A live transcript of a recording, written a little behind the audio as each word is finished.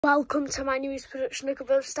Welcome to my newest production of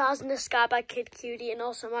Both Stars in the Sky by Kid Cutie, and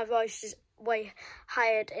also my voice is way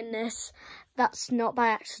higher in this. That's not by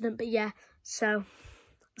accident, but yeah, so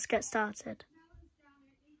let's get started.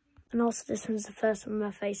 And also this one's the first one with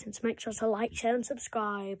my face, and so make sure to like, share and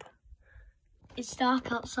subscribe. It's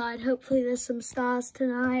dark outside, hopefully there's some stars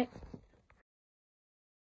tonight.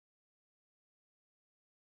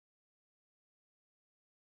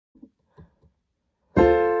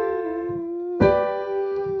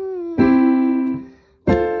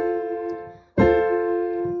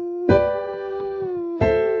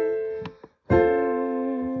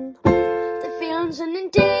 Running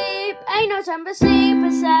deep, ain't no time for sleep,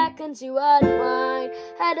 a second to unwind,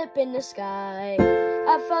 head up in the sky.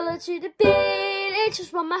 I follow to the beat, it's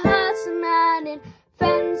just what my heart's demanding,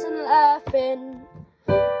 friends and laughing.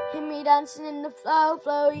 Hear me dancing in the flow,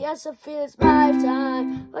 yes I feel it's my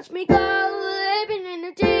time. Watch me go, living in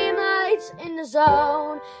the dream lights, in the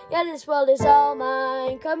zone. Yeah, this world is all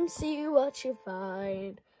mine, come see what you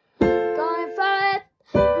find. Going for it.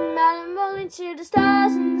 Now I'm rolling to the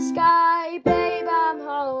stars in the sky, babe, I'm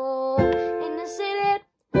home in the city.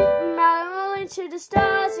 Now I'm rolling to the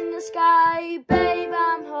stars in the sky, babe,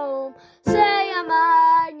 I'm home. Say I'm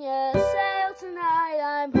mine, yeah, sail tonight,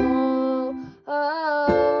 I'm home.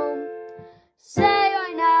 Say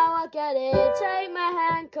right now, I'll get it, take my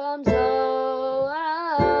hand, come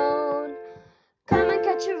on. Come and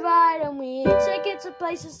catch a ride and we take it to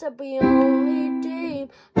places that we only dream.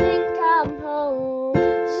 Think I'm home.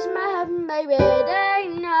 This is my heaven, baby, day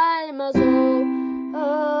and night in my soul.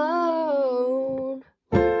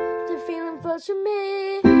 The feeling flows from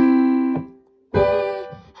me.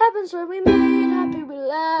 Happens when we meet, happy we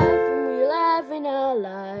laugh, and we laugh in our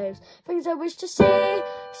lives. Things I wish to see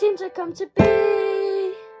seem to come to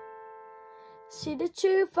be. See the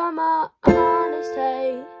truth, I'm honest,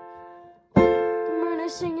 hey.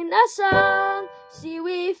 Singing that song, see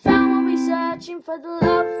we found what we're searching for, the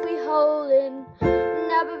love we holding,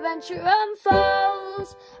 and our adventure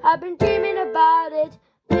unfolds. I've been dreaming about it,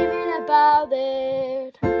 going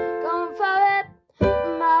for it.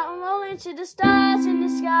 I'm rolling to the stars in the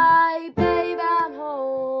sky, babe, I'm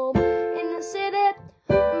home in the city.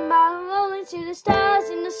 I'm rolling to the stars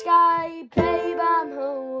in the sky, babe, I'm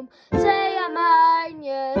home. Say I'm mine,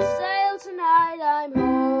 yeah, sail tonight, I'm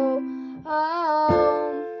home.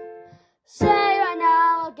 Say right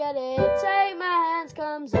now, I'll get it, take my hands,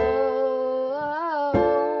 come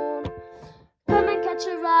on. Come and catch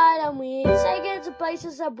a ride and we take it to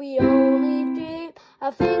places that we only dream.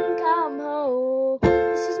 I think I'm home.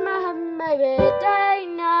 This is my heaven, baby, day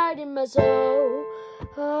and night in my soul.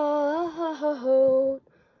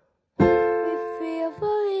 We feel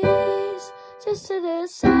for ease, just to the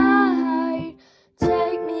side.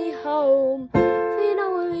 Take me home, feel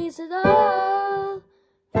no worries at all.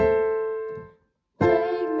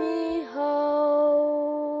 Take me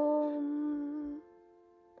home.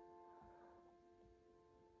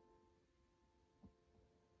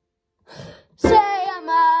 Say I'm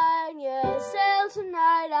mine, yeah, sail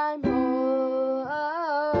tonight, I'm home.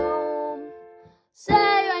 Say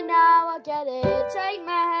right now, I'll get it, take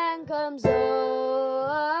my hand, come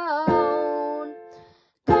on.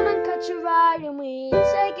 Come and catch a ride and we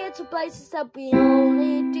take it to places that we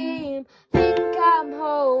only dream. Think I'm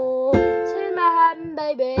home, see my heaven,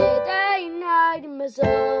 baby, day and night in my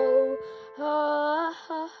soul.